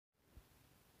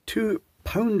two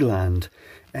Poundland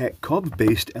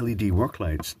cob-based LED work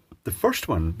lights. The first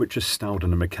one, which is styled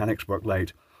on a mechanics work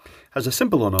light, has a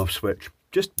simple on-off switch,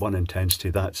 just one intensity,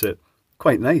 that's it.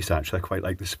 Quite nice actually, I quite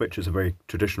like the switch, it's a very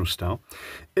traditional style.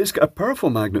 It's got a powerful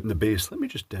magnet in the base. Let me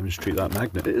just demonstrate that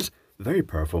magnet. It is very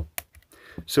powerful.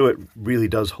 So it really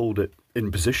does hold it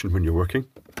in position when you're working.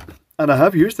 And I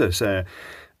have used this.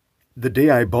 The day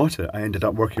I bought it, I ended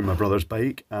up working on my brother's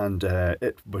bike, and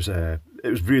it was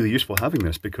really useful having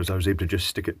this because I was able to just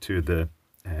stick it to the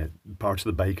part of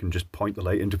the bike and just point the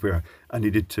light into where I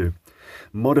needed to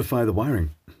modify the wiring.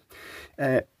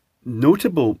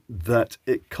 Notable that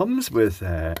it comes with,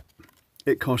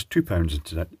 it costs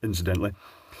 £2 incidentally.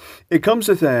 It comes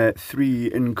with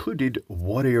 3 included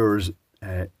Warrior's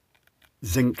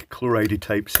zinc chloride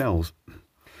type cells.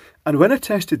 And when I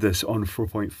tested this on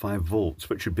 4.5 volts,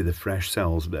 which would be the fresh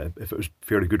cells, if it was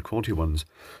fairly good quality ones,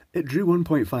 it drew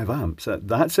 1.5 amps.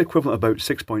 That's equivalent about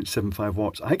 6.75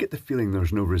 watts. I get the feeling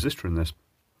there's no resistor in this.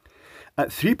 At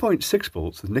 3.6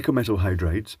 volts, the nickel metal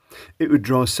hydrides, it would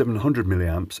draw 700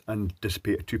 milliamps and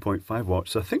dissipate at 2.5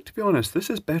 watts. So I think, to be honest,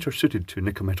 this is better suited to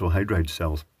nickel metal hydride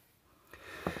cells.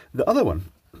 The other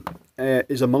one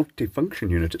is a multi-function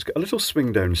unit. It's got a little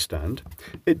swing down stand.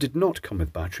 It did not come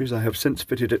with batteries. I have since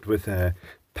fitted it with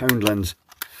Poundland's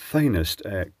finest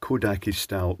Kodaki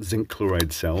style zinc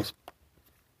chloride cells.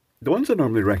 The ones I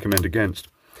normally recommend against.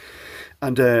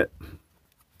 And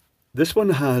this one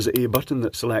has a button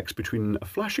that selects between a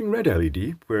flashing red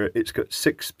LED, where it's got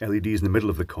 6 LEDs in the middle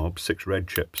of the cob, 6 red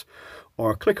chips,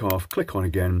 or click off, click on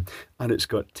again, and it's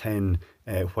got 10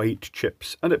 white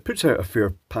chips, and it puts out a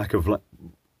fair pack of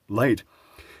light.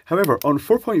 However, on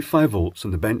 4.5 volts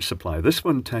on the bench supply, this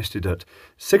one tested at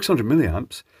 600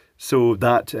 milliamps, so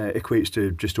that equates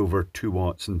to just over 2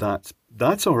 watts, and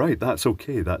that's all right, that's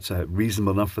okay, that's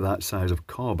reasonable enough for that size of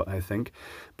cob, I think.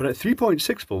 But at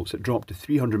 3.6 volts, it dropped to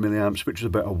 300 milliamps, which is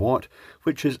about a watt,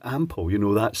 which is ample, you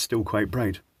know, that's still quite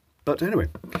bright. But anyway,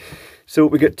 so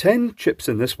we get 10 chips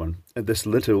in this one, at this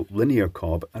little linear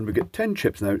cob, and we get 10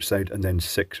 chips on the outside and then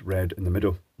 6 red in the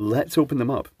middle. Let's open them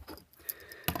up.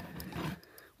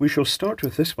 We shall start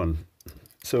with this one.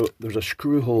 So there's a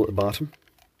screw hole at the bottom.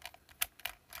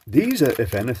 These,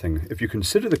 if anything, if you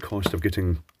consider the cost of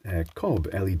getting cob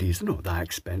LEDs, they're not that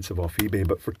expensive off eBay,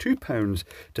 but for £2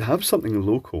 to have something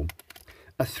local,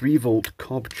 a 3-volt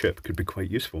cob chip could be quite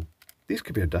useful. These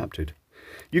could be adapted.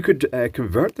 You could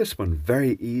convert this one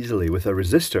very easily with a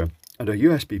resistor and a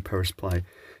USB power supply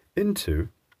into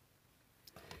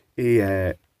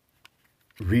a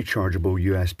rechargeable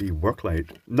USB work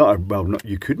light.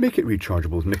 You could make it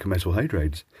rechargeable with nickel metal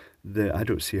hydrides. I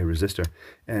don't see a resistor,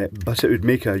 but it would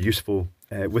make a useful,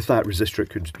 with that resistor it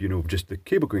could, you know, just the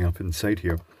cable going up inside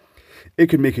here, it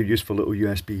could make a useful little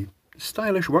USB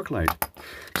stylish work light.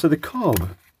 So the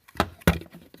cob,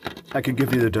 I can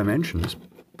give you the dimensions.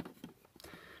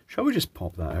 Shall we just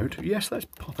pop that out? Yes, let's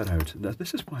pop it out.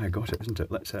 This is why I got it, isn't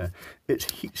it?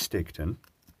 It's heat staked in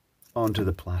onto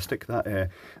the plastic.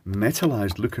 That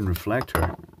metallized looking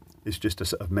reflector is just a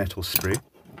sort of metal spray.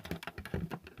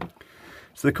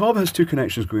 So the cob has 2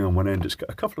 connections going on one end. It's got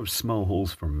a couple of small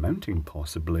holes for mounting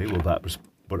possibly. Well, that was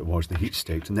what it was, the heat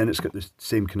staked. And then it's got the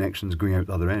same connections going out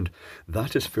the other end.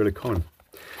 That is fairly common.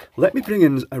 Let me bring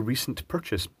in a recent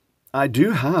purchase. I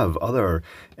do have other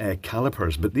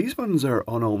calipers, but these ones are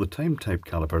on all the time type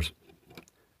calipers.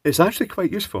 It's actually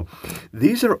quite useful.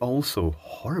 These are also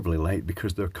horribly light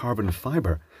because they're carbon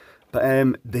fibre, but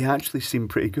they actually seem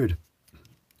pretty good.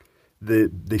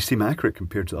 They seem accurate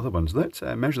compared to the other ones. Let's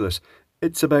measure this.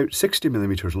 It's about 60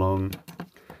 millimeters long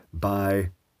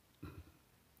by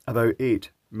about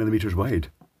 8 millimeters wide.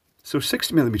 So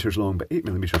 60 millimeters long by 8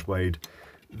 millimeters wide.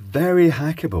 Very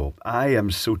hackable. I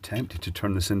am so tempted to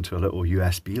turn this into a little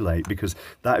USB light because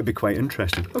that would be quite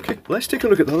interesting. Okay, let's take a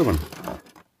look at the other one.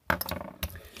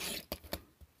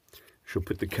 She'll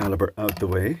put the caliper out the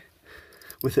way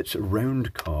with its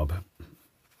round cob.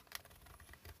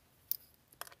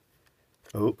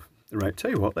 Oh, right,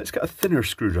 tell you what, let's get a thinner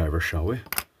screwdriver, shall we?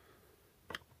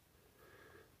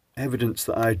 Evidence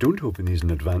that I don't open these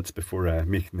in advance before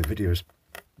making the videos,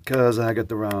 because I got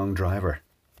the wrong driver.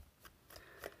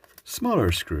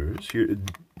 Smaller screws, you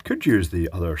could use the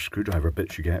other screwdriver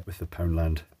bits you get with the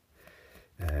Poundland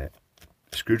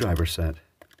screwdriver set,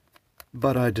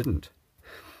 but I didn't.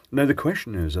 Now the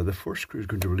question is, are the 4 screws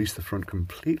going to release the front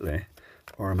completely,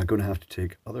 or am I going to have to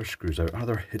take other screws out? Are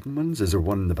there hidden ones? Is there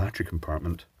one in the battery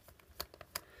compartment?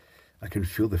 I can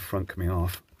feel the front coming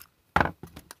off.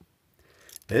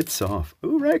 It's off.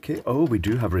 Oh, right, okay. Oh, we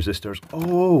do have resistors.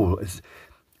 Oh,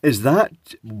 is that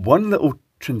one little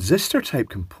transistor type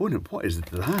component? What is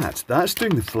that? That's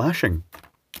doing the flashing.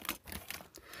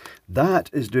 That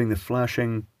is doing the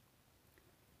flashing.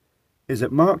 Is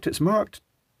it marked? It's marked.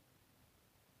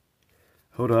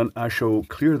 Hold on, I shall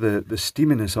clear the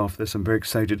steaminess off this. I'm very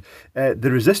excited. The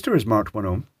resistor is marked 1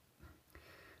 ohm.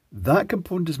 That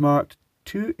component is marked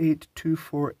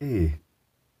 2824A.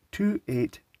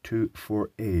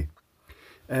 2824A.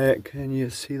 Can you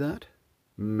see that?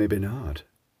 Maybe not.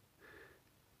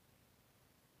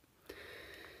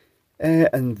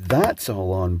 And that's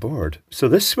all on board. So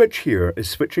this switch here is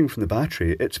switching from the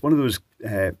battery. It's one of those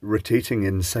rotating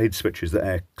inside switches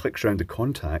that clicks around the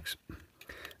contacts.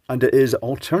 And it is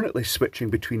alternately switching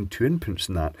between 2 inputs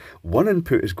in that. One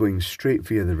input is going straight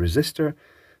via the resistor.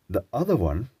 The other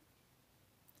one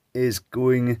is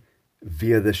going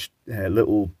via this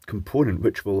little component,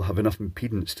 which will have enough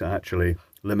impedance to actually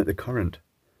limit the current.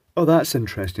 Oh, that's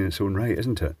interesting in its own right,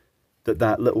 isn't it?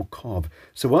 That little cob.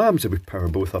 So what happens if we power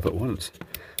both up at once?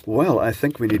 Well, I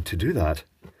think we need to do that.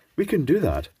 We can do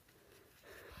that.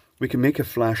 We can make a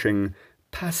flashing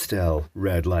pastel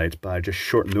red light by just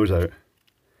shorting those out.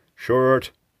 Short.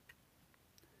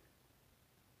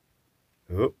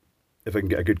 Oh, if I can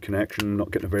get a good connection,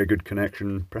 not getting a very good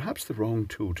connection. Perhaps the wrong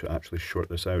tool to actually short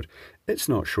this out. It's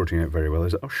not shorting out very well,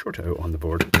 is it? I'll short it out on the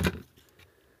board.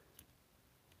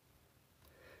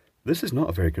 This is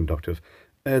not very conductive.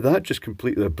 That just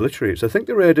completely obliterates. I think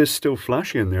the red is still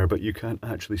flashing in there, but you can't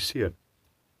actually see it.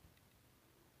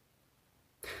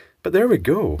 But there we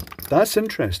go. That's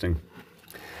interesting.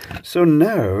 So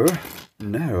now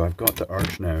I've got the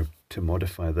urge now to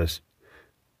modify this.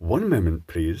 One moment,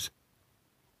 please.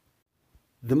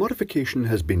 The modification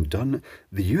has been done.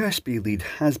 The USB lead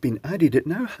has been added. It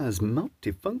now has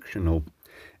multifunctional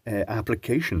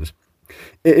applications.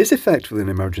 It is effectively an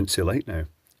emergency light now.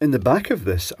 In the back of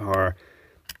this are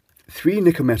 3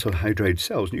 nickel metal hydride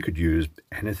cells, and you could use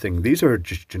anything. These are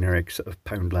just generic sort of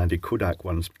Poundland Kodak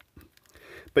ones.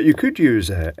 But you could use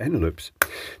Eneloops.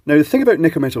 Now the thing about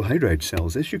nickel metal hydride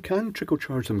cells is you can trickle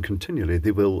charge them continually.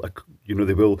 They will,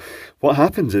 what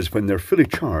happens is when they're fully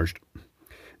charged,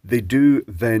 they do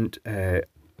vent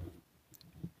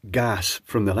gas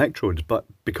from the electrodes, but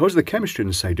because of the chemistry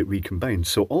inside it recombines,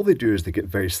 so all they do is they get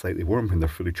very slightly warm when they're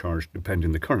fully charged, depending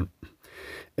on the current.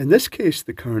 In this case,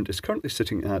 the current is currently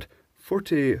sitting at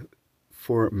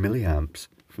 44 milliamps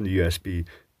from the USB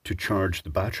to charge the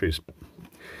batteries.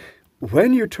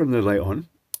 When you turn the light on,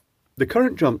 the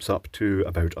current jumps up to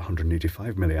about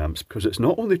 185 milliamps because it's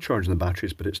not only charging the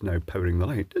batteries, but it's now powering the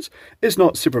light. It's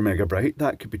not super mega bright.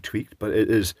 That could be tweaked, but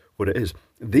it is what it is.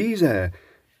 These, in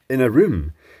a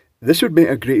room, this would make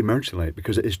a great emergency light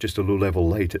because it is just a low-level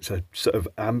light. It's a sort of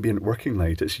ambient working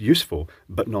light. It's useful,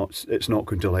 but it's not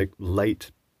going to light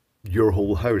your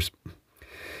whole house.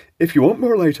 If you want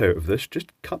more light out of this,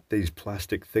 just cut these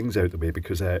plastic things out of the way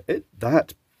because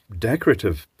that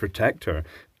decorative protector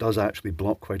does actually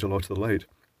block quite a lot of the light.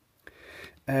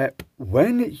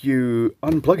 When you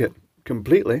unplug it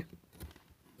completely,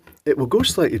 it will go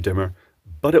slightly dimmer,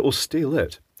 but it will stay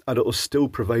lit and it will still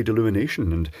provide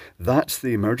illumination, and that's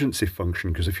the emergency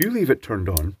function, because if you leave it turned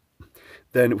on,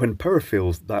 then when power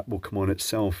fails, that will come on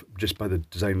itself just by the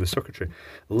design of the circuitry.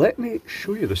 Let me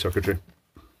show you the circuitry.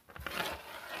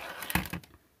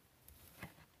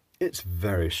 It's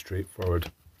very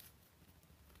straightforward.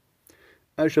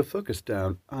 I shall focus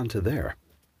down onto there.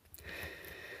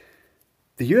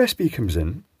 The USB comes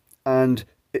in, and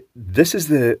this is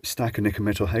the stack of nickel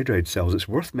metal hydride cells. It's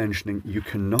worth mentioning you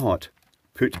cannot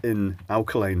put in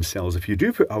alkaline cells. If you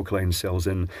do put alkaline cells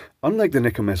in, unlike the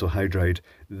nickel metal hydride,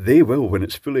 they will, when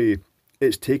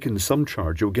it's taken some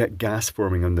charge, you'll get gas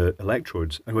forming on the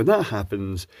electrodes. And when that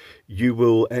happens, you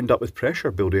will end up with pressure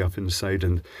building up inside.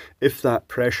 And if that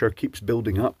pressure keeps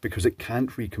building up because it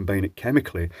can't recombine it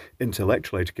chemically into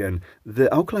electrolyte again,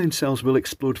 the alkaline cells will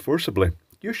explode forcibly.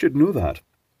 You should know that.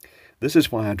 This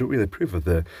is why I don't really approve of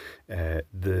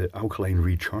the alkaline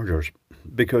rechargers,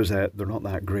 because they're not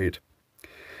that great.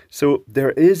 So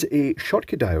there is a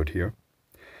Schottky diode here,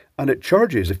 and it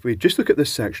charges, if we just look at this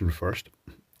section first,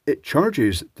 it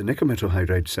charges the nickel metal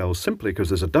hydride cells simply because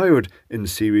there's a diode in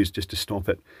series just to stop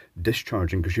it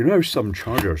discharging, because you know some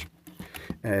chargers,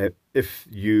 if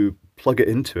you plug it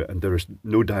into it and there is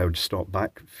no diode stop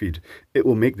back feed, it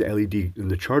will make the LED in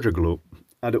the charger glow,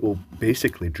 and it will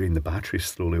basically drain the battery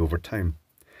slowly over time.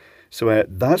 So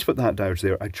that's what that diode's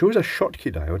there. I chose a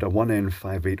Schottky diode, a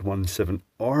 1N5817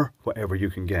 or whatever you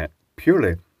can get,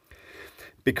 purely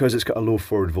because it's got a low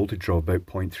forward voltage draw, about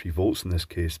 0.3 volts in this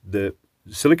case. The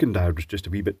silicon diode was just a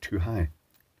wee bit too high.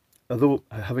 Although,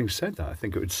 having said that, I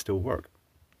think it would still work.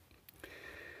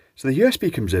 So the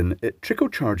USB comes in, it trickle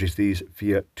charges these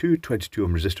via two 22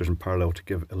 ohm resistors in parallel to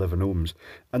give 11 ohms.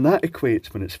 And that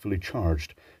equates, when it's fully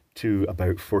charged, to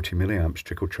about 40 milliamps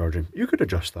trickle charging. You could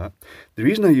adjust that. The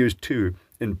reason I used 2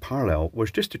 in parallel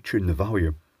was just to tune the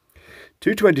value.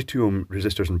 222 ohm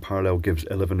resistors in parallel gives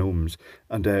 11 ohms,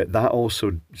 and that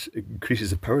also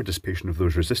increases the power dissipation of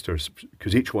those resistors,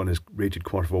 because each one is rated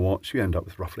 1/4 watt, so you end up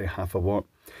with roughly 1/2 watt.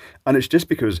 And it's just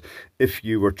because if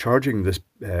you were charging this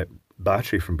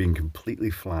battery from being completely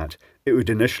flat, it would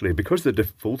initially, because of the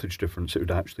voltage difference, it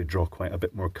would actually draw quite a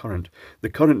bit more current. The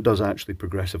current does actually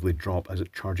progressively drop as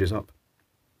it charges up.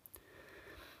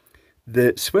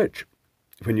 The switch,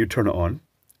 when you turn it on,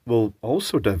 will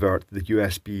also divert the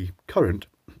USB current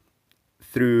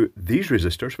through these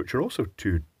resistors, which are also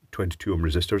 222 ohm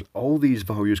resistors. All these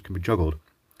values can be juggled.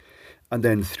 And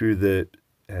then through the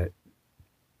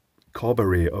COB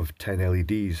array of 10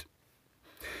 LEDs.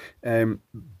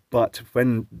 But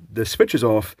when the switch is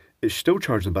off, it's still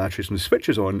charging the batteries. When the switch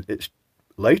is on, it's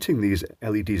lighting these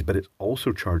LEDs, but it's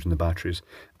also charging the batteries.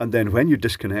 And then when you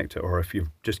disconnect it, or if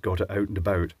you've just got it out and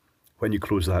about, when you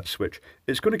close that switch,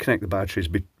 it's going to connect the batteries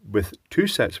with 2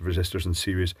 sets of resistors in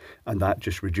series, and that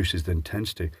just reduces the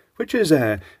intensity, which is,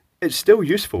 it's still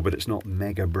useful, but it's not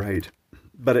mega bright.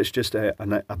 But it's just a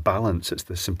balance. It's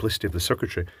the simplicity of the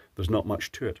circuitry. There's not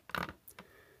much to it.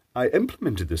 I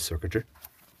implemented this circuitry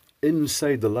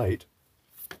inside the light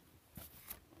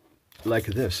like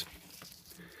this.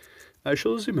 I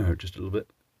shall zoom out just a little bit.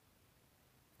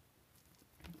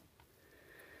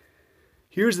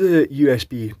 Here's the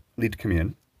USB lead coming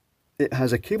in. It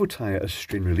has a cable tie as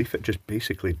strain relief. It just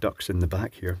basically ducks in the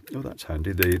back here. Oh, that's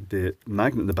handy. The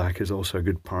magnet in the back is also a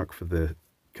good park for the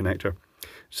connector.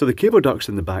 So the cable ducts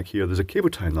in the back here. There's a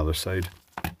cable tie on the other side.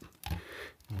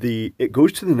 It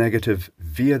goes to the negative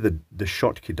via the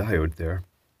Schottky diode there.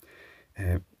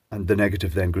 And the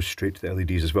negative then goes straight to the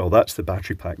LEDs as well. That's the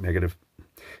battery pack negative.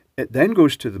 It then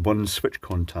goes to the one switch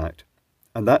contact.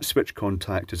 And that switch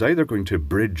contact is either going to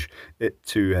bridge it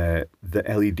to the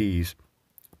LEDs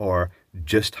or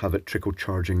just have it trickle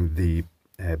charging the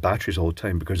batteries all the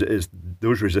time, because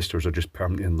those resistors are just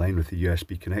permanently in line with the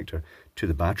USB connector to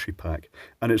the battery pack.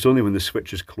 And it's only when the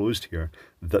switch is closed here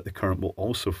that the current will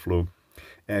also flow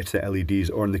to the LEDs,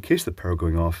 or in the case of the power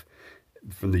going off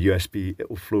from the USB, it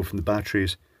will flow from the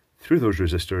batteries through those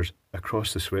resistors,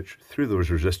 across the switch, through those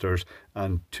resistors,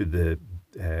 and to the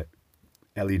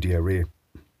LED array.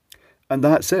 And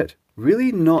that's it.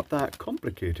 Really not that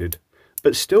complicated,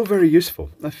 but still very useful.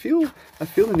 I feel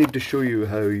the need to show you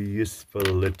how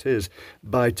useful it is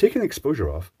by taking the exposure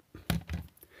off,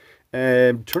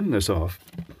 turning this off,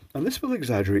 and this will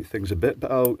exaggerate things a bit,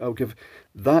 but I'll give,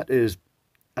 that is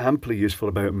amply useful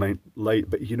about light,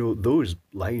 but you know, those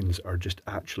lines are just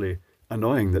actually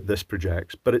annoying that this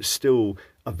projects, but it's still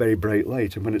a very bright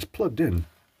light. And when it's plugged in,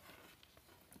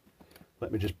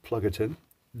 let me just plug it in,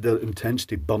 the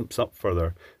intensity bumps up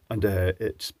further, and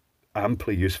it's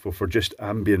amply useful for just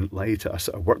ambient light at a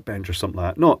sort of workbench or something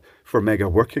like that. Not for mega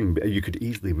working, you could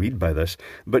easily read by this,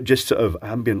 but just sort of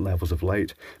ambient levels of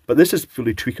light. But this is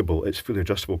fully tweakable, it's fully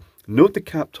adjustable. Note the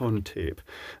capped on tape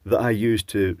that I used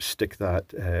to stick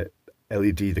that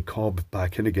LED, the COB,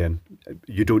 back in again.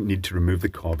 You don't need to remove the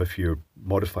COB if you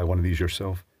modify one of these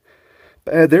yourself.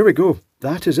 But there we go,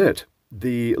 that is it.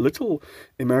 The little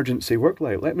emergency work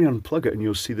light. Let me unplug it and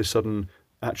you'll see the sudden,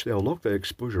 actually I'll lock the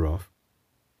exposure off,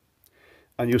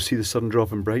 and you'll see the sudden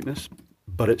drop in brightness,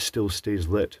 but it still stays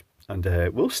lit, and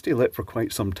will stay lit for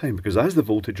quite some time, because as the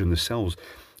voltage in the cells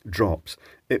drops,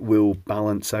 it will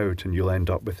balance out and you'll end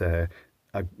up with a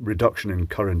reduction in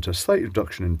current, a slight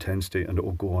reduction in intensity, and it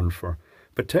will go on for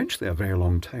potentially a very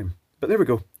long time. But there we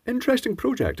go. Interesting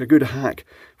project, a good hack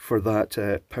for that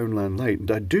Poundland light, and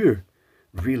I do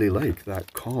really like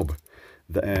that COB.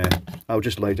 I'll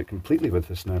just light it completely with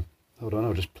this now. Hold on,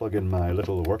 I'll just plug in my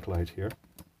little work light here.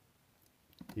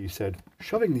 He said,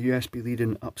 shoving the USB lead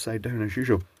in upside down as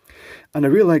usual. And I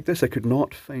really like this. I could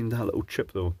not find that little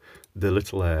chip though, the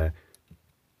little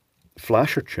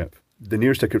flasher chip. The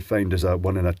nearest I could find is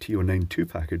one in a TO92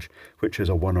 package, which is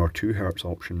a 1 or 2 hertz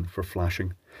option for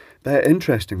flashing. But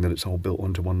interesting that it's all built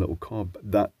onto one little COB.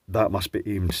 That must be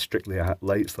aimed strictly at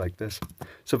lights like this.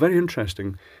 So very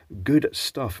interesting, good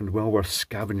stuff, and well worth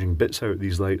scavenging bits out of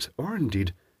these lights, or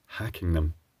indeed hacking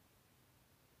them.